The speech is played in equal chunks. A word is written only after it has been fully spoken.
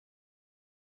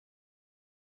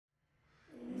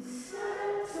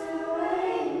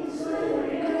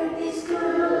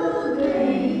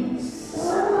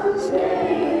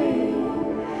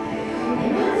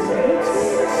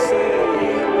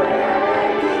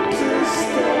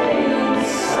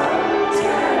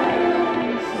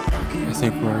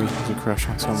Marie has a crush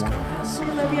on someone. I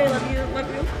love you, I love you, I love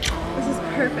you. This is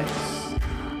perfect.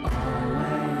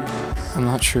 I'm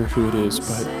not sure who it is,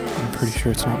 but I'm pretty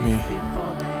sure it's not me.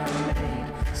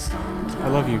 I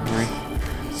love you, Marie.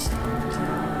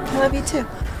 I love you too.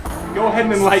 Go ahead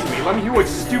and enlighten me. Let me hear what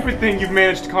stupid thing you've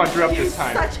managed to conjure up this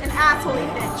time. Such an asshole,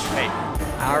 bitch. Hey,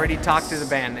 I already talked to the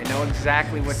band. They know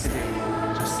exactly what to do.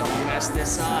 Just don't mess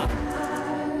this up.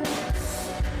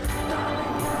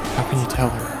 How can you tell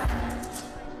her?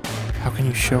 How can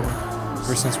you show her?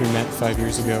 Ever since we met 5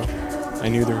 years ago, I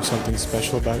knew there was something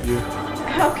special about you.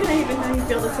 How can I even know you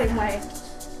feel the same way?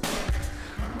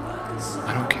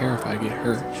 I don't care if I get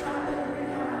hurt.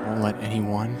 I won't let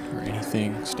anyone or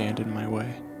anything stand in my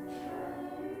way.